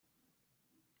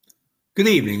Good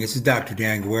evening. This is Dr.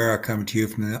 Dan Guerra coming to you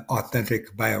from the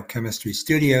Authentic Biochemistry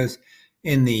Studios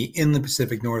in the Inland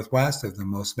Pacific Northwest of the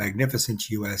most magnificent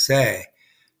USA.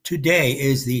 Today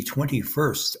is the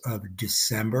 21st of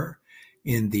December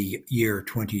in the year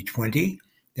 2020.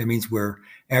 That means we're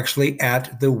actually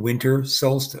at the winter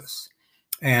solstice.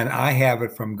 And I have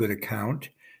it from good account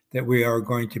that we are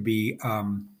going to be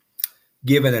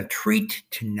given a treat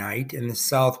tonight in the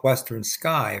southwestern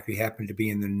sky if you happen to be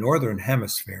in the northern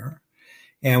hemisphere.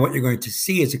 And what you're going to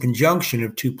see is a conjunction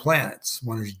of two planets.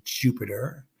 One is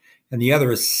Jupiter, and the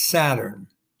other is Saturn.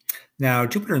 Now,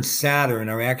 Jupiter and Saturn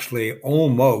are actually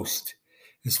almost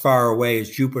as far away as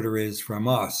Jupiter is from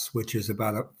us, which is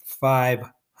about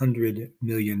 500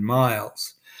 million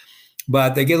miles.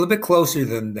 But they get a little bit closer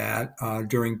than that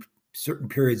during certain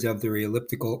periods of their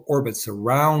elliptical orbits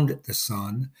around the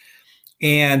sun.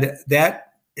 And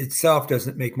that itself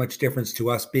doesn't make much difference to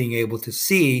us being able to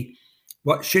see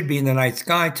what should be in the night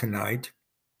sky tonight,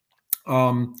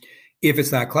 if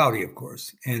it's not cloudy, of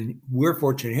course. And we're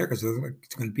fortunate here because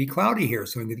it's going to be cloudy here,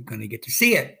 so I'm going to get to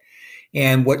see it.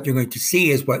 And what you're going to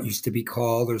see is what used to be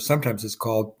called, or sometimes it's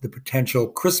called, the potential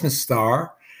Christmas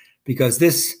star, because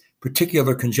this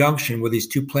particular conjunction where these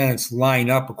two planets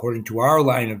line up according to our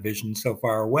line of vision so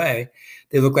far away,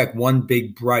 they look like one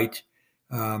big, bright,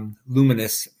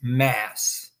 luminous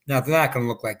mass. Now, they're not going to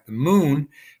look like the moon,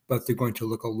 but they're going to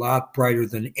look a lot brighter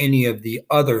than any of the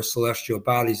other celestial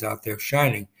bodies out there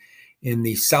shining in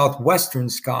the southwestern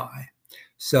sky.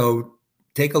 So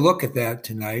take a look at that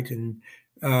tonight and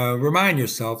remind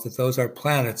yourself that those are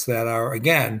planets that are,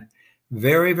 again,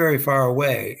 very, very far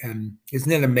away. And isn't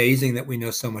it amazing that we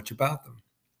know so much about them?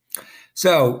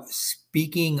 So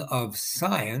speaking of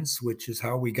science, which is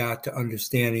how we got to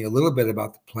understanding a little bit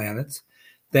about the planets,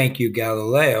 thank you,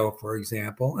 Galileo, for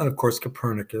example, and of course,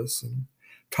 Copernicus and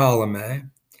Ptolemy.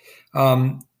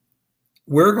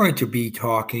 We're going to be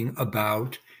talking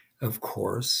about, of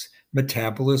course,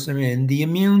 metabolism in the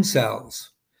immune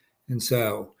cells. And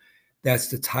so that's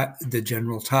the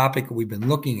general topic we've been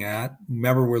looking at.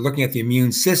 Remember, we're looking at the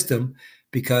immune system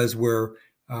because we're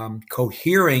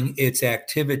cohering its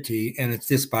activity and its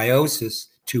dysbiosis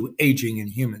to aging in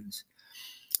humans.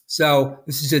 So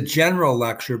this is a general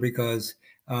lecture because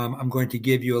I'm going to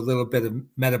give you a little bit of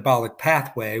metabolic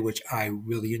pathway, which I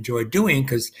really enjoy doing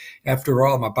because, after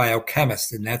all, I'm a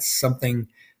biochemist, and that's something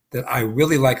that I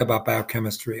really like about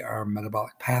biochemistry are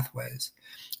metabolic pathways.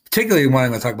 Particularly what I'm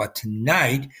going to talk about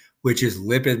tonight, which is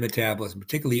lipid metabolism,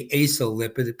 particularly acyl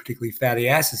lipid, particularly fatty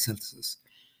acid synthesis,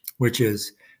 which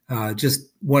is just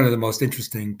one of the most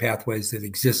interesting pathways that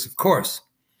exists, of course.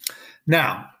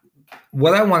 Now,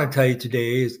 what I want to tell you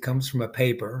today comes from a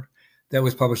paper that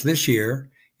was published this year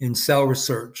in Cell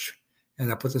Research.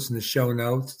 And I put this in the show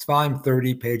notes. It's volume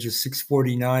 30, pages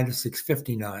 649 to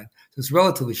 659. So it's a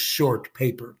relatively short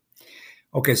paper.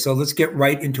 Okay, so let's get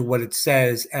right into what it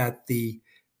says at the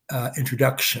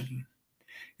introduction.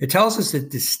 It tells us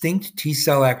that distinct T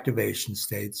cell activation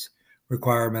states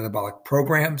require metabolic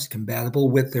programs compatible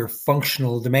with their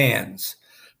functional demands.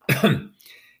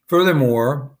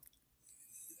 Furthermore,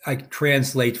 I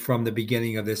translate from the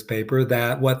beginning of this paper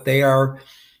that what they are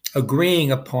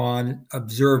agreeing upon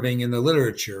observing in the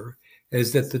literature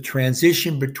is that the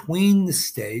transition between the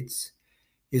states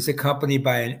is accompanied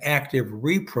by an active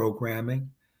reprogramming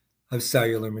of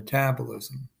cellular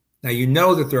metabolism. Now, you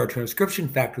know that there are transcription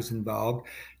factors involved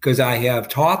because I have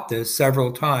taught this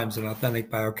several times in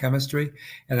Authentic Biochemistry,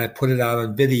 and I put it out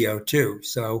on video too.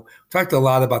 So we talked a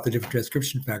lot about the different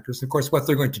transcription factors. And of course, what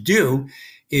they're going to do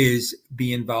is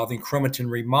be involved in chromatin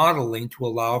remodeling to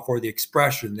allow for the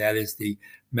expression, that is the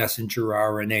messenger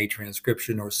RNA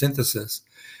transcription or synthesis,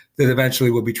 that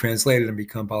eventually will be translated and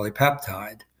become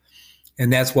polypeptide.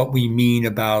 And that's what we mean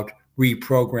about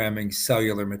reprogramming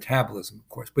cellular metabolism, of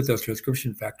course, with those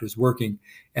transcription factors working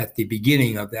at the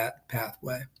beginning of that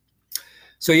pathway.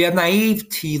 So you have naive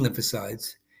T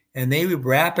lymphocytes, and they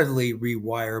rapidly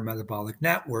rewire metabolic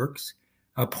networks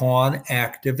upon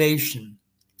activation.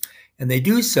 And they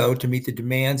do so to meet the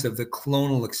demands of the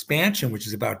clonal expansion, which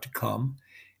is about to come,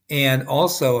 and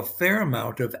also a fair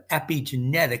amount of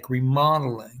epigenetic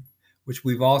remodeling, which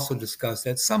we've also discussed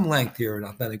at some length here in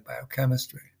Authentic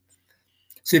Biochemistry.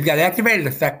 So you've got activated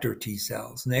effector T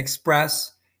cells, and they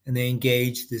express and they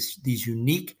engage these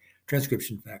unique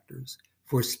transcription factors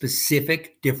for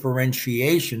specific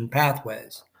differentiation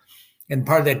pathways. And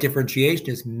part of that differentiation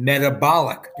is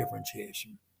metabolic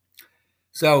differentiation.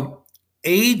 So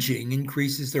aging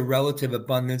increases the relative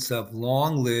abundance of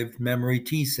long-lived memory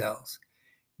T cells.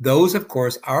 Those, of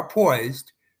course, are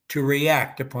poised to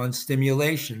react upon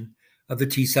stimulation of the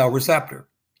T cell receptor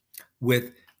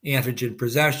with antigen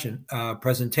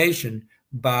presentation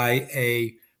by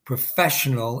a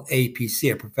professional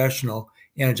APC, a professional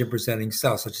antigen presenting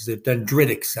cell, such as a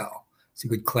dendritic cell. It's a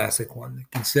good classic one to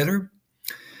consider.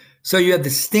 So you have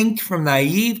distinct from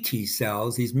naive T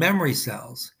cells, these memory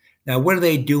cells. Now, what are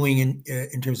they doing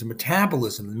in terms of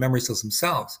metabolism, the memory cells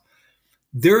themselves?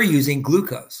 They're using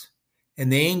glucose,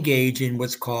 and they engage in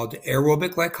what's called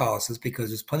aerobic glycolysis because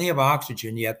there's plenty of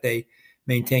oxygen, yet they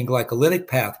maintain glycolytic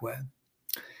pathway,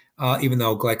 even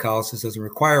though glycolysis doesn't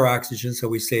require oxygen, so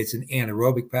we say it's an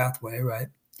anaerobic pathway, right?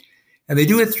 And they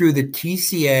do it through the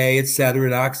TCA, et cetera,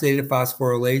 and oxidative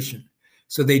phosphorylation.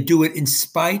 So they do it in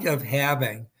spite of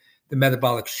having the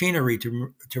metabolic machinery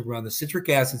to run the citric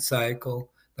acid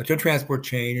cycle, electron transport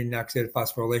chain, and oxidative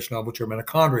phosphorylation, all which are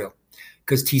mitochondrial,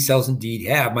 because T cells indeed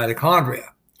have mitochondria.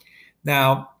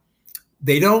 Now,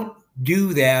 they don't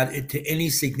do that to any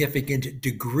significant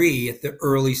degree at the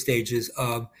early stages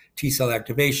of T cell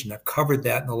activation. I've covered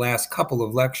that in the last couple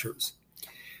of lectures.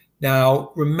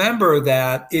 Now, remember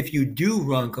that if you do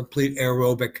run complete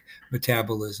aerobic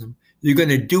metabolism, you're going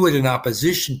to do it in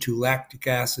opposition to lactic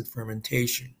acid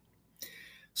fermentation.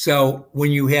 So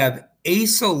when you have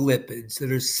acyl lipids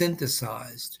that are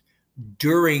synthesized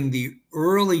during the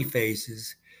early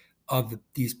phases of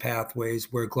these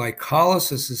pathways where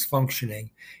glycolysis is functioning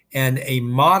and a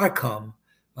modicum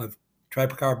of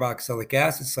tricarboxylic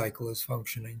acid cycle is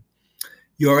functioning,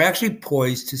 you're actually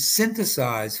poised to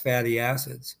synthesize fatty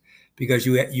acids because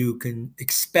you can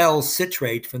expel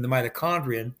citrate from the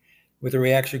mitochondrion with a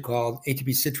reaction called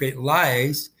ATP citrate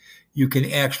lyase. You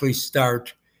can actually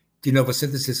start de novo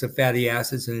synthesis of fatty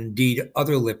acids and indeed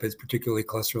other lipids, particularly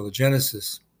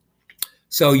cholesterologenesis.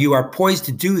 So you are poised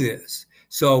to do this.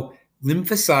 So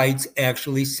lymphocytes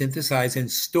actually synthesize and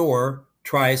store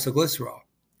triacylglycerol.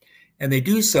 And they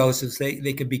do so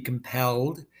they can be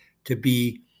compelled to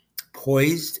be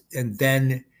poised and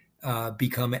then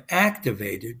become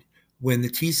activated when the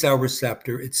T cell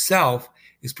receptor itself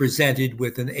is presented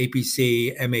with an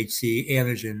APC, MHC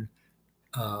antigen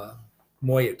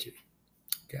moiety.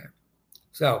 Okay.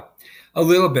 So a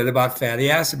little bit about fatty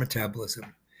acid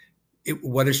metabolism.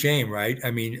 What a shame, right?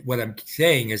 I mean, what I'm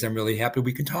saying is I'm really happy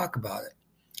we can talk about it.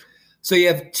 So you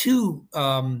have two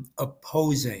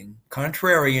opposing,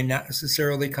 contrary and not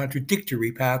necessarily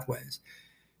contradictory pathways.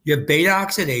 You have beta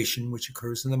oxidation, which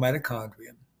occurs in the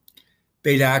mitochondrium.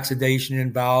 Beta oxidation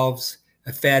involves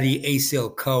a fatty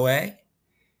acyl-CoA,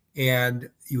 and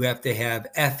you have to have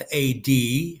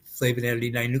FAD,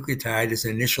 flavonoadenine nucleotide, as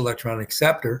an initial electron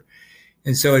acceptor.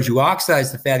 And so as you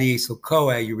oxidize the fatty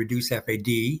acyl-CoA, you reduce FAD.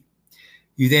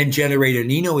 You then generate an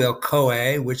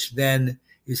enoyl-CoA, which then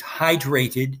is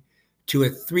hydrated to a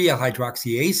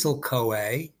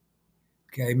 3-hydroxyacyl-CoA,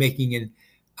 okay, making an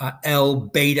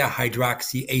L-beta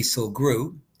hydroxyacyl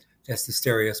group. That's the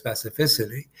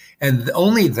stereospecificity. And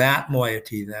only that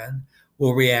moiety then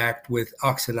will react with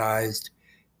oxidized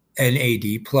NAD+.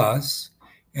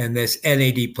 And this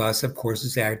NAD+, of course,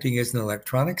 is acting as an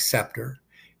electron acceptor.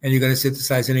 And you're going to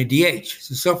synthesize NADH.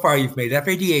 So far you've made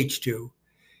FADH2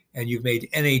 and you've made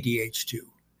NADH2.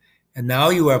 And now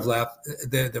you have left,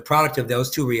 the product of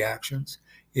those two reactions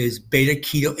is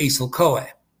beta-ketoacyl-CoA.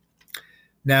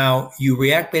 Now, you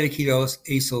react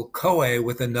beta-ketoacyl-CoA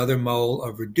with another mole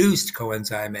of reduced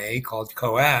coenzyme A called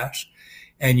CoAsh,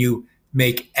 and you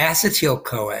make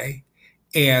acetyl-CoA,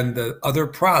 and the other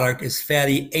product is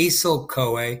fatty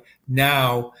acyl-CoA,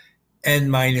 now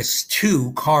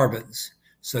N-2 carbons.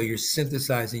 So you're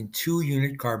synthesizing 2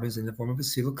 unit carbons in the form of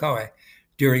acetyl-CoA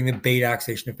during the beta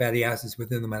oxidation of fatty acids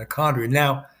within the mitochondria.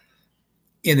 Now,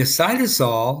 in the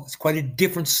cytosol, it's quite a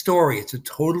different story. It's a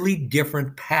totally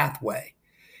different pathway.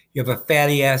 You have a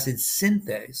fatty acid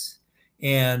synthase,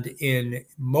 and in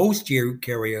most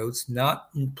eukaryotes, not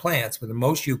in plants, but in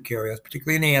most eukaryotes,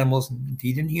 particularly in animals, and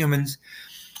indeed in humans,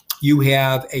 you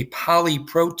have a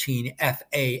polyprotein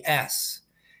FAS.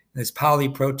 This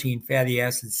polyprotein fatty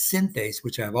acid synthase,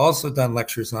 which I've also done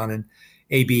lectures on in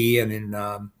AB and in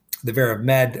the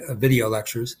VeraMed video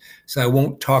lectures, so I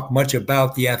won't talk much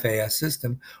about the FAS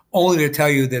system, only to tell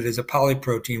you that it's a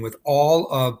polyprotein with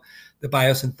all of the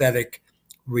biosynthetic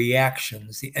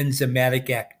reactions, the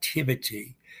enzymatic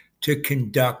activity to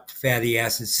conduct fatty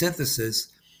acid synthesis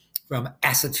from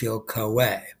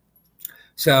acetyl-CoA.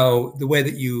 So the way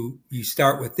that you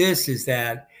start with this is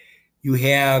that you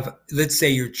have, let's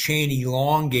say you're chain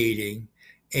elongating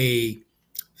a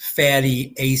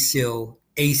fatty acyl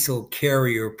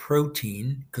carrier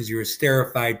protein because you're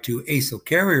esterified to acyl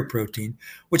carrier protein,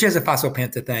 which has a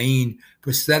phosphopentadiene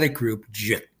prosthetic group,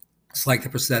 just like the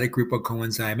prosthetic group of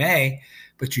coenzyme A,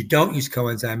 but you don't use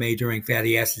coenzyme A during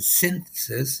fatty acid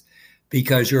synthesis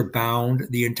because you're bound.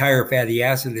 The entire fatty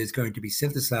acid is going to be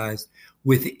synthesized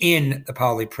within the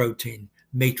polyprotein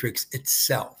matrix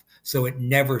itself. So it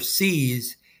never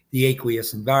sees the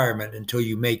aqueous environment until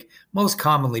you make, most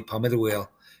commonly, palmitoyl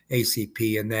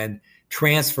ACP, and then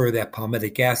transfer that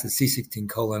palmitic acid,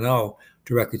 C16-colon-O,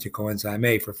 directly to coenzyme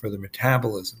A for further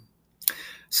metabolism.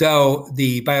 So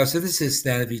the biosynthesis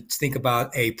then, if you think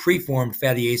about a preformed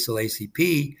fatty acyl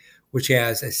ACP, which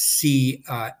has a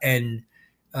CN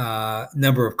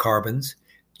number of carbons,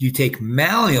 you take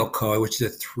malonyl-CoA, which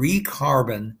is a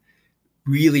 3-carbon,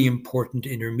 really important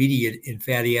intermediate in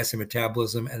fatty acid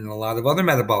metabolism and in a lot of other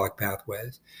metabolic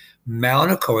pathways.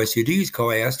 Malonyl-CoA, so you do use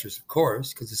CoA esters, of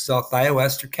course, because it's all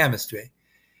thioester chemistry.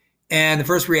 And the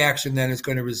first reaction then is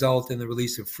going to result in the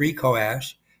release of free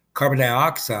CoAsh, carbon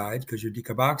dioxide, because you're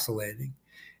decarboxylating,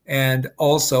 and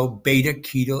also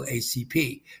beta-ketyl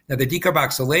ACP. Now, the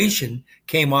decarboxylation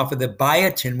came off of the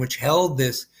biotin, which held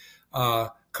this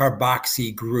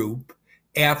carboxy group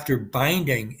after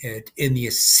binding it in the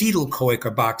acetyl-CoA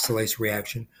carboxylase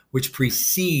reaction, which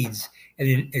precedes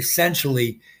and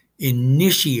essentially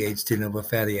initiates de novo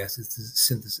fatty acid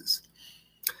synthesis.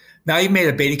 Now you've made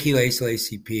a beta-ketyl acyl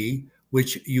ACP,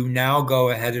 which you now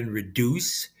go ahead and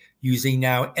reduce using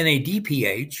now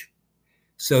NADPH.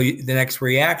 So the next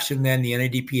reaction then, the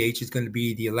NADPH is going to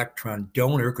be the electron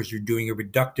donor because you're doing a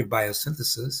reductive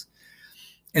biosynthesis.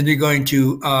 And you're going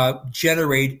to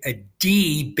generate a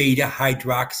D-beta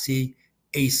hydroxy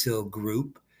acyl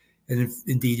group. And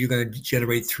indeed, you're going to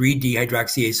generate 3D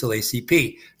hydroxy acyl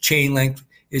ACP. Chain length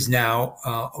is now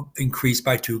increased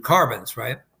by 2 carbons,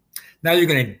 right? Now you're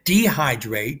going to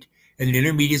dehydrate, and an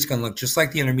intermediate is going to look just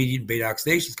like the intermediate in beta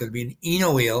oxidation. It's going to be an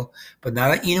enoyl, but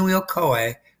not an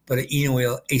enoyl-CoA, but an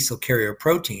enoyl acyl carrier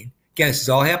protein. Again, this is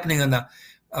all happening on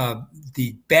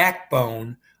the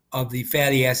backbone of the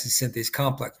fatty acid synthase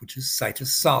complex, which is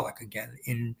cytosolic, again,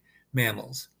 in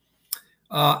mammals.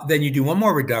 Then you do one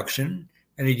more reduction,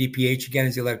 NADPH, again,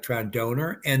 is the electron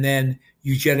donor, and then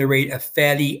you generate a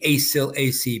fatty acyl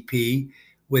ACP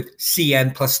with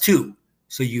CN plus 2.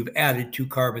 So you've added 2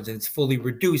 carbons, and it's fully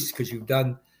reduced because you've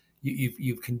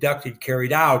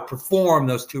carried out, performed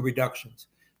those 2 reductions,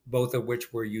 both of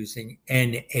which were using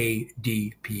NADPH.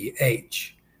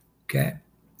 Okay,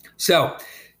 so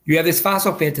you have this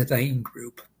phosphopentadiene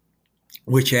group,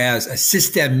 which has a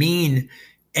cysteamine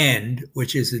end,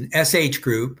 which is an SH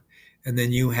group, and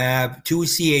then you have 2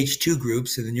 CH2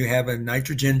 groups, and then you have a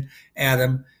nitrogen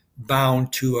atom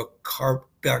bound to a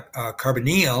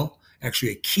carbonyl,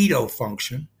 actually a keto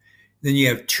function. Then you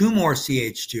have 2 more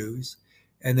CH2s,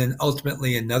 and then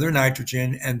ultimately another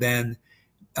nitrogen, and then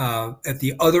at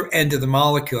the other end of the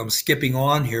molecule, I'm skipping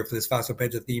on here for this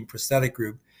phosphopentadiene prosthetic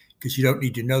group, because you don't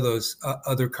need to know those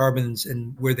other carbons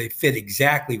and where they fit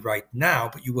exactly right now,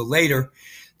 but you will later.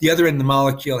 The other end of the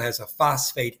molecule has a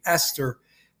phosphate ester.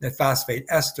 That phosphate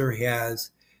ester has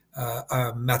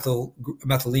a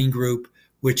methylene group,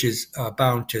 which is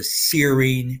bound to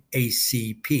serine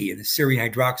ACP, and the serine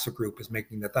hydroxyl group is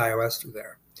making the thioester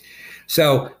there.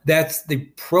 So that's the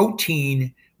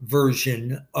protein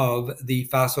version of the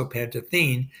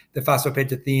phosphopentadiene. The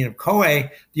phosphopentadiene of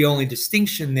CoA, the only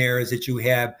distinction there is that you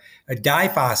have a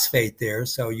diphosphate there.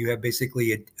 So you have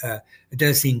basically a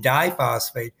adenosine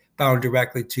diphosphate bound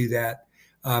directly to that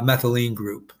methylene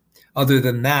group. Other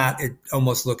than that, it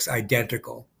almost looks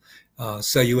identical.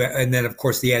 And then of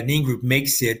course the adenine group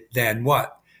makes it then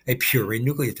what? A purine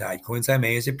nucleotide. Coenzyme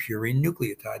A is a purine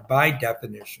nucleotide by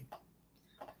definition.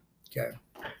 Okay.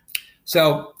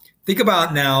 So think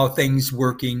about now things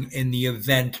working in the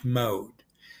event mode.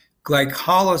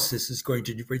 Glycolysis is going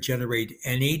to generate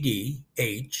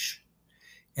NADH,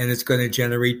 and it's going to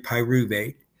generate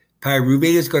pyruvate.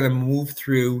 Pyruvate is going to move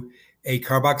through a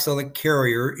carboxylic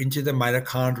carrier into the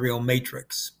mitochondrial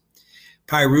matrix.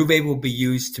 Pyruvate will be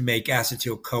used to make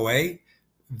acetyl-CoA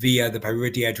via the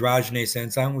pyruvate dehydrogenase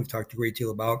enzyme we've talked a great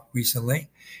deal about recently.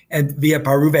 And via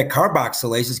pyruvate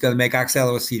carboxylase is going to make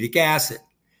oxaloacetic acid.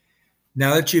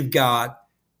 Now that you've got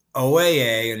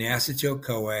OAA and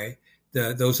acetyl-CoA,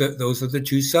 those are the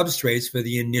 2 substrates for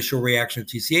the initial reaction of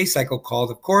TCA cycle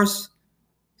called, of course,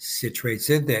 citrate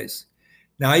synthase.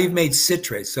 Now you've made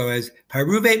citrate. So as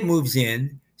pyruvate moves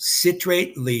in,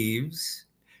 citrate leaves.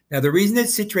 Now, the reason that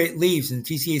citrate leaves and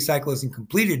the TCA cycle isn't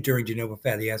completed during de novo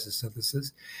fatty acid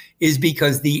synthesis is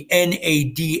because the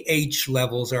NADH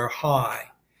levels are high.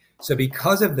 So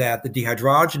because of that, the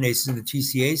dehydrogenases in the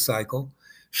TCA cycle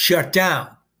shut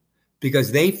down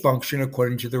because they function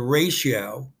according to the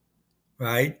ratio,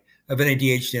 right, of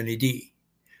NADH to NAD.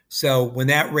 So when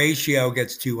that ratio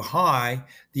gets too high,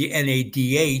 the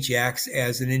NADH acts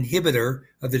as an inhibitor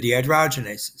of the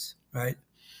dehydrogenases, right?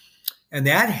 And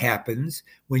that happens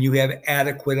when you have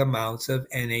adequate amounts of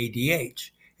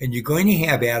NADH. And you're going to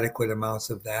have adequate amounts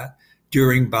of that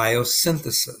during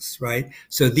biosynthesis, right?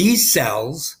 So these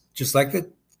cells, just like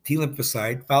the T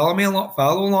lymphocyte,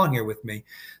 follow along here with me.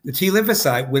 The T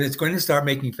lymphocyte, when it's going to start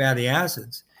making fatty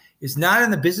acids, is not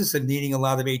in the business of needing a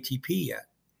lot of ATP yet.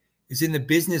 It's in the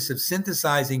business of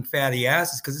synthesizing fatty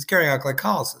acids because it's carrying out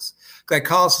glycolysis.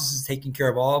 Glycolysis is taking care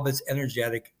of all of its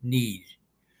energetic need,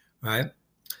 right?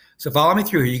 So follow me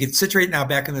through here. You get citrate now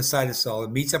back in the cytosol.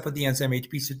 It meets up with the enzyme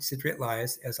ATP citrate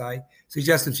lyase, as I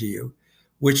suggested to you,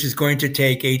 which is going to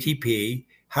take ATP,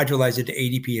 hydrolyze it to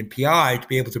ADP and PI to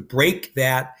be able to break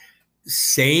that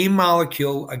same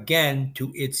molecule again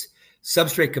to its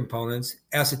substrate components,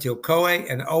 acetyl-CoA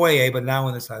and OAA, but now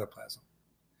in the cytoplasm.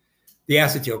 The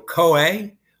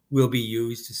acetyl-CoA will be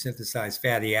used to synthesize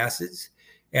fatty acids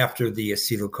after the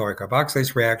acetyl-CoA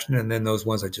carboxylase reaction, and then those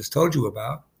ones I just told you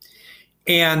about.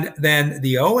 And then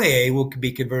the OAA will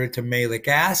be converted to malic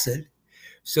acid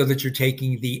so that you're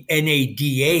taking the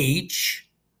NADH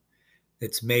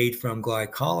that's made from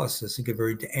glycolysis and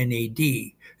converting to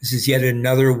NAD. This is yet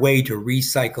another way to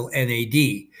recycle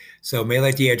NAD. So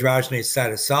malate dehydrogenase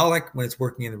cytosolic, when it's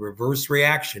working in the reverse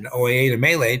reaction, OAA to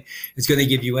malate, is going to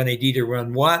give you NAD to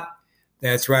run what?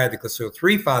 That's right, the glycerol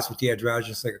 3-phosphate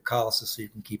dehydrogenase glycolysis so you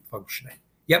can keep functioning.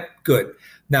 Yep, good.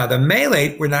 Now the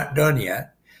malate, we're not done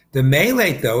yet. The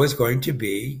malate, though, is going to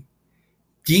be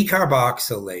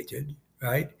decarboxylated,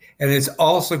 right? And it's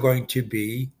also going to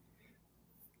be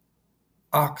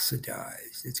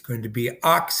oxidized. It's going to be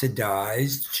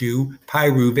oxidized to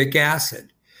pyruvic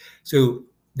acid. So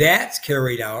that's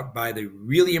carried out by the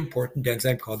really important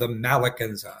enzyme called the malic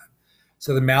enzyme.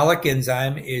 So the malic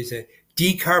enzyme is a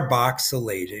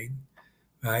decarboxylating,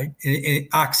 right, an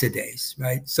oxidase,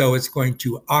 right? So it's going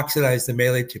to oxidize the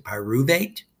malate to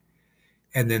pyruvate,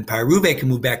 and then pyruvate can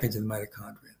move back into the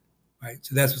mitochondria, right?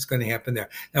 So that's what's going to happen there.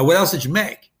 Now, what else did you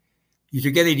make? You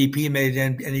took ADP and made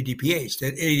it NADPH.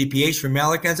 That NADPH from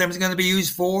malic enzyme is going to be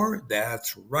used for,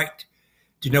 that's right,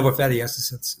 de novo fatty acid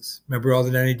synthesis. Remember all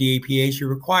the NADPH you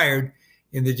required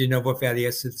in the de novo fatty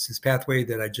acid synthesis pathway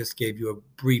that I just gave you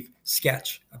a brief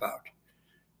sketch about.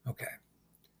 Okay,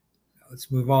 now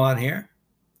let's move on here.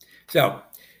 So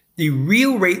the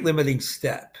real rate limiting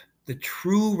step, the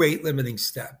true rate limiting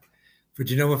step for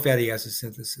de novo fatty acid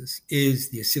synthesis is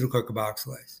the acetyl-CoA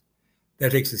carboxylase.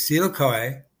 That takes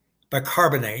acetyl-CoA,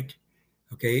 bicarbonate,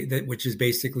 okay, which is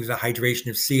basically the hydration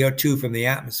of CO2 from the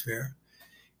atmosphere,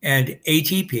 and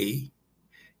ATP,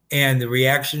 and the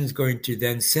reaction is going to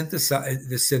then synthesize,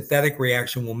 the synthetic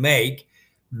reaction will make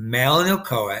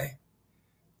malonyl-CoA,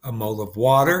 a mole of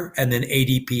water, and then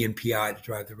ADP and PI to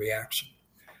drive the reaction.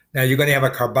 Now you're going to have a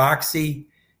carboxy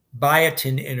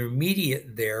biotin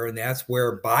intermediate there, and that's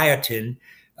where biotin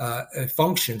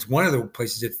functions, one of the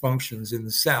places it functions in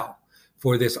the cell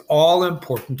for this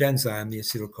all-important enzyme, the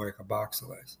acetyl-CoA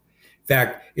carboxylase. In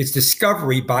fact, its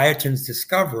discovery, biotin's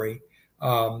discovery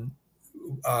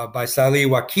by Salih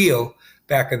Wakil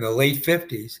back in the late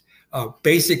 50s,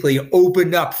 basically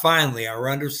opened up finally our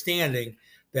understanding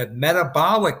that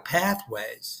metabolic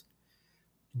pathways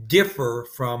differ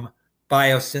from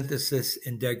biosynthesis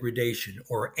and degradation,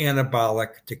 or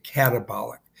anabolic to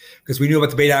catabolic. Because we knew about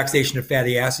the beta oxidation of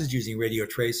fatty acids using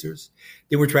radiotracers.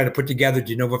 Then we're trying to put together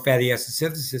de novo fatty acid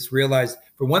synthesis, realized,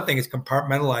 for one thing, it's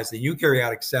compartmentalized the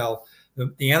eukaryotic cell,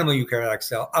 the animal eukaryotic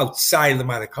cell, outside of the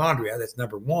mitochondria. That's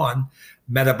number one.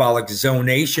 Metabolic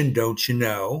zonation, don't you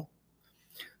know?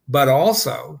 But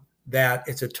also that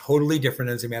it's a totally different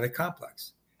enzymatic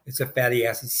complex. It's a fatty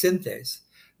acid synthase,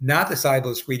 not the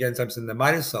soluble discrete enzymes in the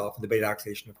mitosol for the beta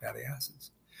oxidation of fatty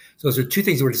acids. So those are two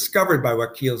things that were discovered by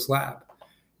Wakil's lab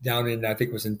down in, I think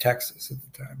it was in Texas at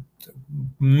the time. So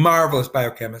marvelous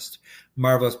biochemist,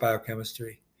 marvelous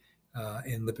biochemistry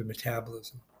in lipid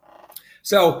metabolism.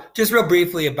 So just real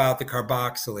briefly about the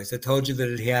carboxylase. I told you that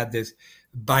it had this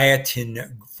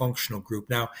biotin functional group.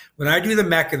 Now, when I do the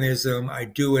mechanism, I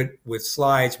do it with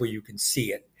slides where you can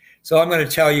see it. So all I'm going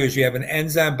to tell you is you have an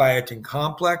enzyme biotin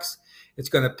complex. It's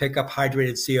going to pick up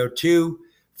hydrated CO2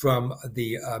 from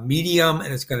the medium,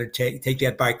 and it's going to take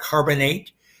that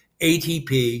bicarbonate,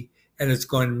 ATP, and it's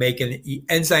going to make an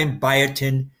enzyme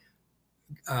biotin,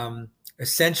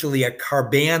 essentially a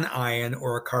carbanion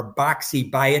or a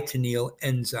carboxybiotinyl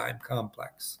enzyme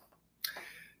complex.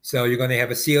 So you're going to have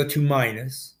a CO2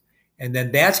 minus, and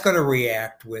then that's going to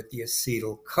react with the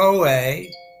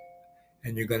acetyl-CoA,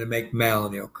 and you're going to make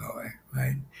malonyl-CoA,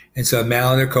 right? And so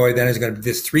malonyl-CoA then is going to be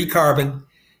this 3-carbon,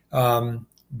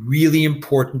 really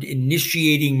important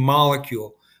initiating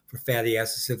molecule for fatty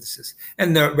acid synthesis.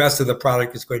 And the rest of the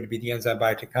product is going to be the enzyme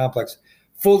biotin complex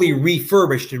fully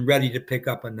refurbished and ready to pick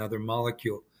up another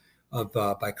molecule of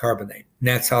bicarbonate. And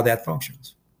that's how that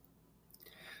functions.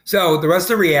 So the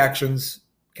rest of the reactions,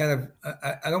 kind of,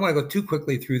 I don't want to go too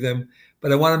quickly through them,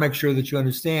 but I want to make sure that you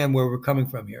understand where we're coming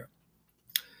from here.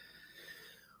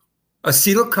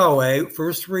 Acetyl-CoA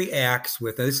first reacts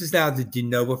with, this is now the de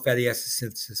novo fatty acid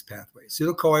synthesis pathway.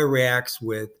 Acetyl-CoA reacts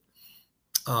with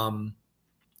the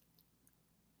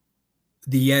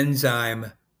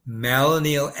enzyme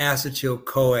malonyl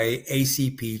acetyl-CoA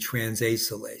ACP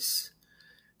transacylase.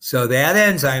 So that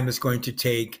enzyme is going to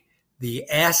take the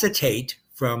acetate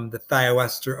from the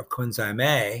thioester of coenzyme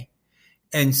A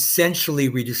and essentially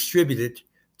redistribute it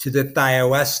to the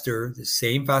thioester, the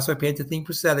same phosphopentethine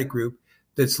prosthetic group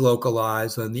that's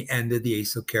localized on the end of the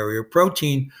acyl carrier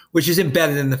protein, which is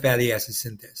embedded in the fatty acid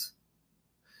synthase.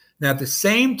 Now, at the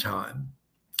same time,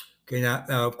 okay, now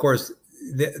of course,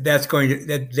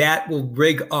 that will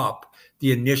rig up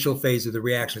the initial phase of the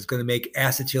reaction. It's going to make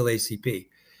acetyl ACP.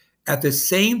 At the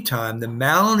same time, the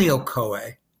malonyl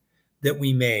CoA that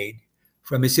we made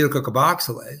from acetyl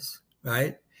carboxylase,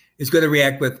 right, is going to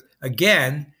react with,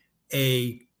 again,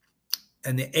 an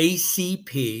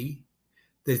ACP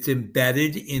that's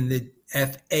embedded in the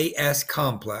FAS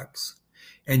complex.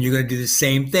 And you're going to do the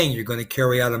same thing. You're going to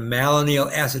carry out a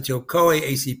malonyl acetyl-CoA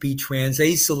ACP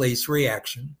transacylase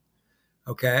reaction.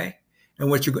 Okay?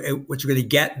 And what you're going to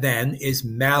get then is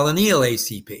malonyl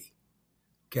ACP.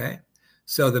 Okay?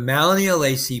 So the malonyl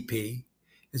ACP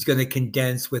is going to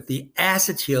condense with the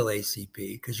acetyl ACP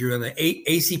because you're on the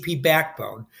ACP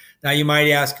backbone. Now you might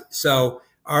ask, so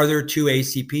are there two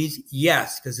ACPs?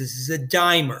 Yes, because this is a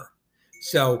dimer.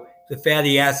 So the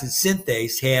fatty acid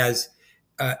synthase has,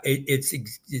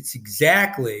 it's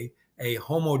exactly a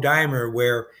homodimer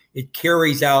where it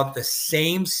carries out the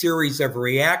same series of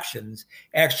reactions,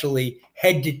 actually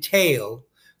head to tail,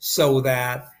 so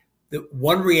that the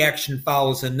one reaction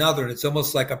follows another. And it's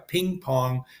almost like a ping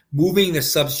pong moving the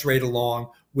substrate along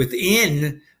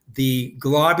within the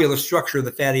globular structure of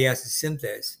the fatty acid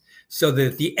synthase, so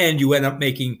that at the end you end up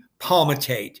making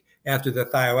palmitate after the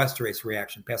thioesterase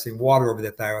reaction, passing water over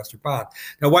the thioester bond.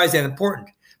 Now, why is that important?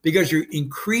 Because you're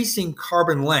increasing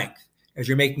carbon length as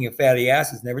you're making a fatty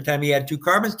acid. And every time you add 2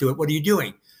 carbons to it, what are you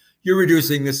doing? You're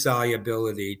reducing the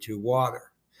solubility to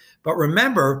water. But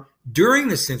remember, during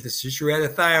the synthesis, you're at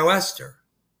a thioester,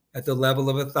 at the level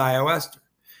of a thioester.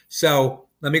 So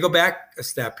let me go back a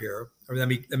step here, or let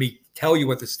me tell you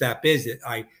what the step is that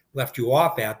I left you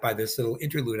off at by this little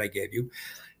interlude I gave you.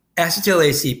 Acetyl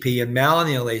ACP and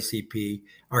malonyl ACP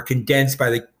are condensed by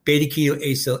the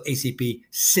beta-keto-acyl ACP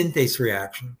synthase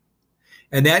reaction.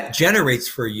 And that generates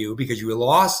for you, because you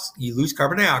lose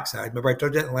carbon dioxide. Remember I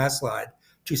told you that in the last slide,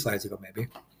 2 slides ago maybe.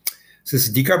 So this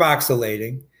is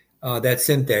decarboxylating that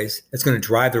synthase. That's going to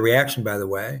drive the reaction, by the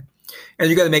way. And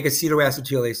you're going to make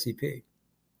acetoacetyl ACP.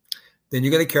 Then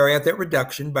you're going to carry out that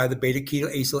reduction by the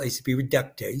beta-keto-acyl ACP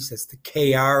reductase. That's the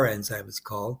KR enzyme it's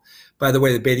called. By the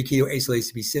way, the beta-keto-acyl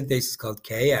ACP synthase is called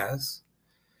KS.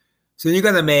 So then you're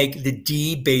going to make the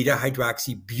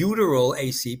D-beta-hydroxybutyryl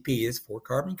ACP. It's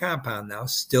 4-carbon compound now,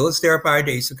 still a esterified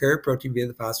acyl carrier protein via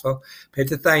the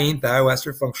phosphopentethine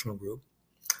thioester functional group.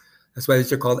 That's why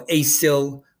these are called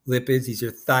acyl lipids. These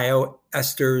are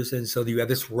thioesters, and so you have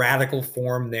this radical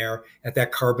form there at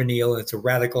that carbonyl, and it's a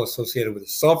radical associated with a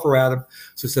sulfur atom,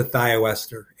 so it's a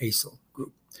thioester acyl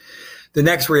group. The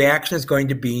next reaction is going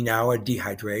to be now a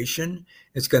dehydration.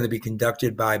 It's going to be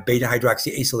conducted by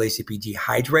beta-hydroxyacyl ACP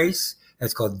dehydrase.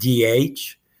 That's called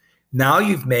DH. Now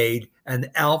you've made an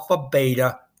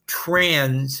alpha-beta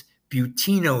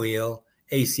trans-butynoyl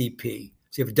ACP.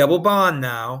 So you have a double bond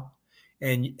now,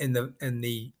 and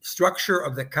the structure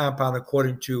of the compound,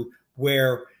 according to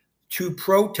where 2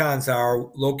 protons are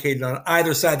located on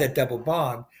either side of that double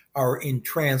bond, are in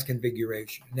trans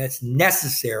configuration. And that's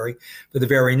necessary for the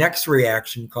very next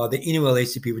reaction called the enyl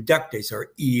ACP reductase,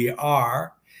 or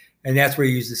ER, and that's where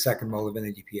you use the second mole of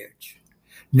NADPH.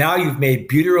 Now you've made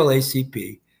butyryl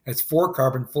ACP. That's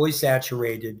 4-carbon, fully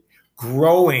saturated,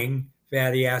 growing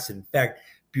fatty acid. In fact,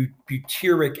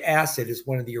 butyric acid is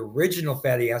one of the original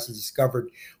fatty acids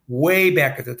discovered way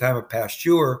back at the time of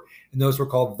Pasteur, and those were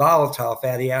called volatile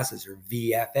fatty acids, or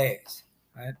VFAs,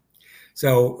 right?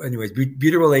 So anyways,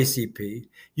 butyryl ACP,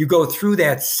 you go through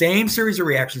that same series of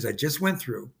reactions I just went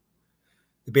through,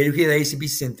 the beta-keto ACP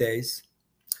synthase,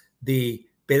 the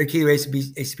beta-keto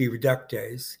ACP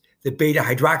reductase, the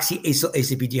beta-hydroxyacyl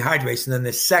ACP dehydrase, and then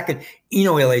the second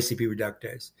enoyl ACP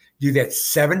reductase. You do that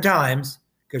 7 times,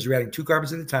 because you're adding 2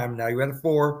 carbons at a time, and now you're at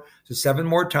 4, so 7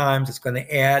 more times. It's going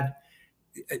to add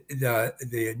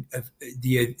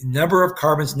the number of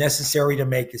carbons necessary to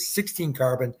make a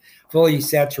 16-carbon fully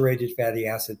saturated fatty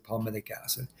acid, palmitic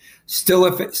acid, still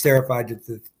esterified to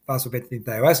the phosphopentadiene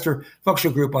thioester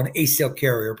functional group on acyl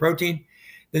carrier protein.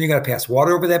 Then you got to pass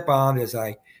water over that bond, as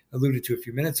I alluded to a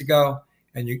few minutes ago,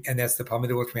 and that's the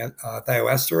palmitoyl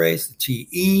thioesterase, the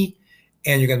TE,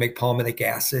 and you're going to make palmitic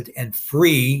acid and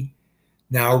free,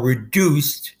 now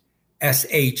reduced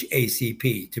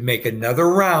SHACP to make another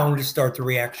round to start the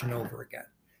reaction over again.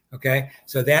 Okay,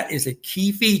 so that is a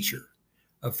key feature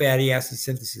of fatty acid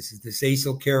synthesis, is this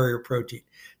acyl carrier protein.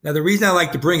 Now, the reason I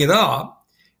like to bring it up,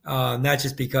 not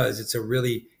just because it's a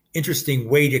really interesting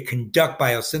way to conduct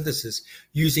biosynthesis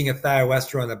using a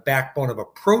thioester on the backbone of a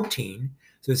protein.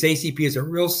 So this ACP is a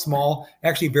real small,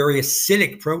 actually very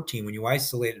acidic protein when you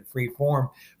isolate it in free form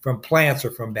from plants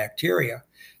or from bacteria.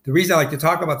 The reason I like to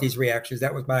talk about these reactions,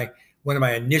 that was one of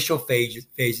my initial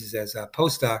phases as a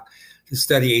postdoc, to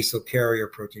study acyl carrier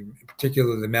protein, in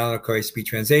particular the malonyl-CoA-sp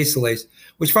transacylase,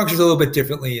 which functions a little bit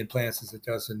differently in plants as it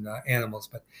does in animals.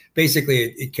 But basically,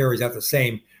 it carries out the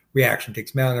same reaction,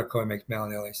 takes malonyl-CoA, makes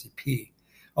malonyl-ACP.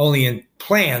 Only in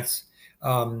plants,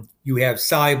 you have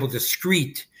soluble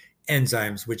discrete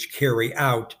enzymes which carry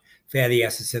out fatty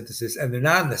acid synthesis, and they're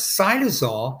not in the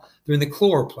cytosol, they're in the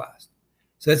chloroplast.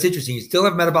 So that's interesting. You still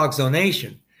have metabolic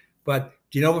zonation, but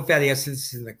do you know what fatty acid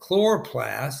synthesis is in the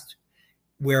chloroplast,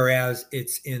 whereas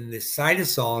it's in the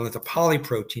cytosol and it's a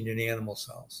polyprotein in animal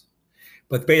cells?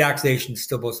 But beta oxidation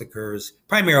still both occurs.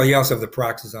 Primarily, you also have the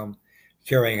peroxisome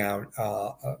carrying out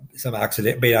some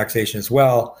beta oxidation as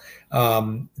well,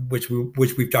 which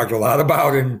we've talked a lot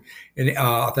about in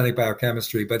authentic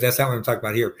biochemistry, but that's not what I'm talking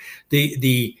about here.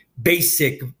 The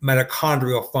basic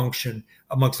mitochondrial function,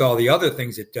 amongst all the other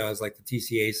things it does, like the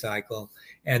TCA cycle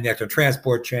and the extra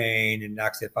transport chain and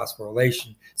oxidative phosphorylation,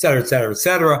 et cetera, et cetera, et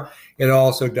cetera, it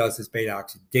also does this beta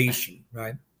oxidation,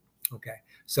 right? Okay.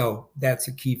 So that's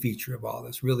a key feature of all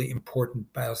this, really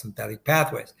important biosynthetic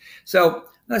pathways. So I'm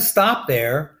going to stop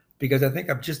there because I think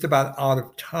I'm just about out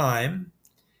of time.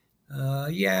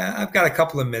 Yeah, I've got a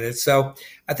couple of minutes. So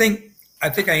I think I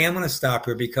am going to stop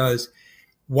here, because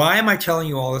why am I telling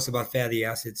you all this about fatty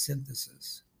acid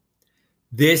synthesis?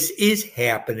 This is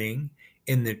happening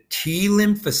in the T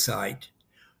lymphocyte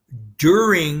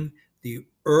during the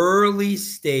early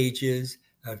stages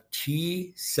of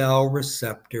T cell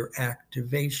receptor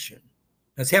activation.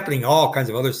 That's happening in all kinds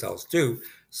of other cells too,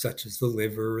 such as the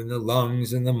liver and the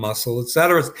lungs and the muscle, et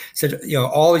cetera. So,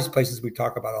 all these places we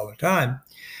talk about all the time.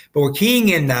 But we're keying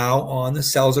in now on the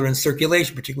cells that are in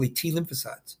circulation, particularly T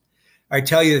lymphocytes. I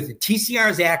tell you that the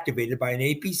TCR is activated by an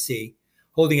APC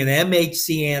holding an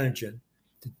MHC antigen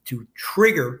to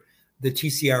trigger the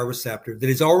TCR receptor that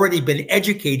has already been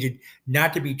educated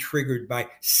not to be triggered by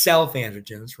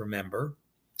self-antigens, remember,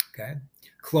 okay?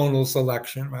 Clonal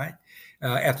selection, right?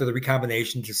 After the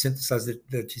recombination to synthesize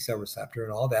the T-cell receptor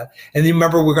and all that. And then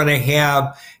remember, we're going to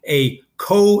have a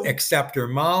co-acceptor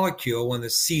molecule, one of the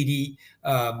CD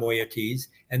moieties,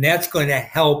 and that's going to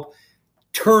help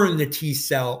turn the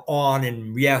T-cell on,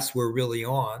 and yes, we're really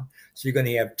on. So you're going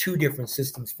to have two different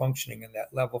systems functioning in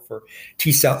that level for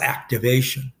T-cell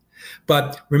activation.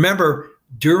 But remember,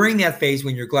 during that phase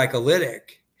when you're glycolytic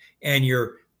and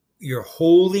you're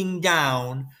holding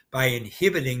down by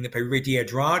inhibiting the pyruvate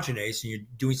dehydrogenase and you're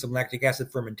doing some lactic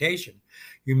acid fermentation,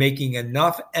 you're making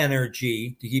enough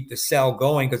energy to keep the cell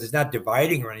going because it's not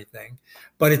dividing or anything,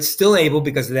 but it's still able,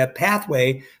 because of that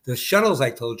pathway, the shuttles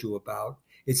I told you about,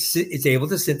 it's able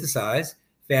to synthesize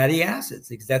fatty acids,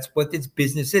 because that's what its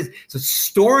business is. So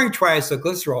storing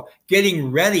triacylglycerol,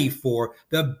 getting ready for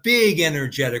the big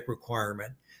energetic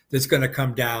requirement that's going to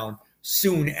come down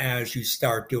soon as you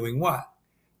start doing what?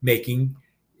 Making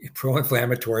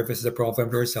pro-inflammatory, if this is a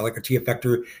pro-inflammatory cell, like a T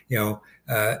effector,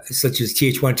 such as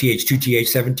Th1, Th2,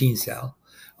 Th17 cell.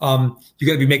 You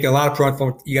got to be making a lot of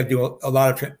pro-inflammatory, you got to do a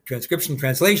lot of transcription,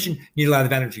 translation, you need a lot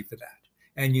of energy for that.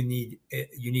 And you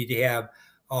need to have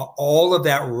all of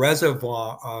that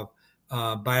reservoir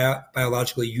of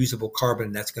biologically usable carbon,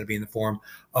 and that's going to be in the form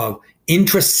of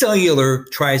intracellular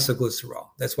triacylglycerol.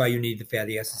 That's why you need the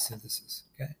fatty acid synthesis.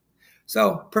 Okay,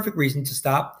 so perfect reason to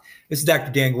stop. This is Dr.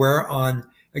 Dan Guerra on,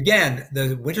 again,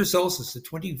 the winter solstice, the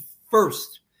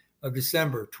 21st of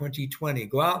December, 2020.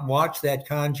 Go out and watch that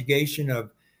conjugation of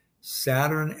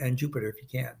Saturn and Jupiter if you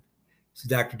can. This is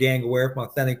Dr. Dan Guerra from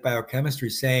Authentic Biochemistry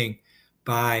saying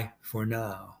bye for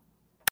now.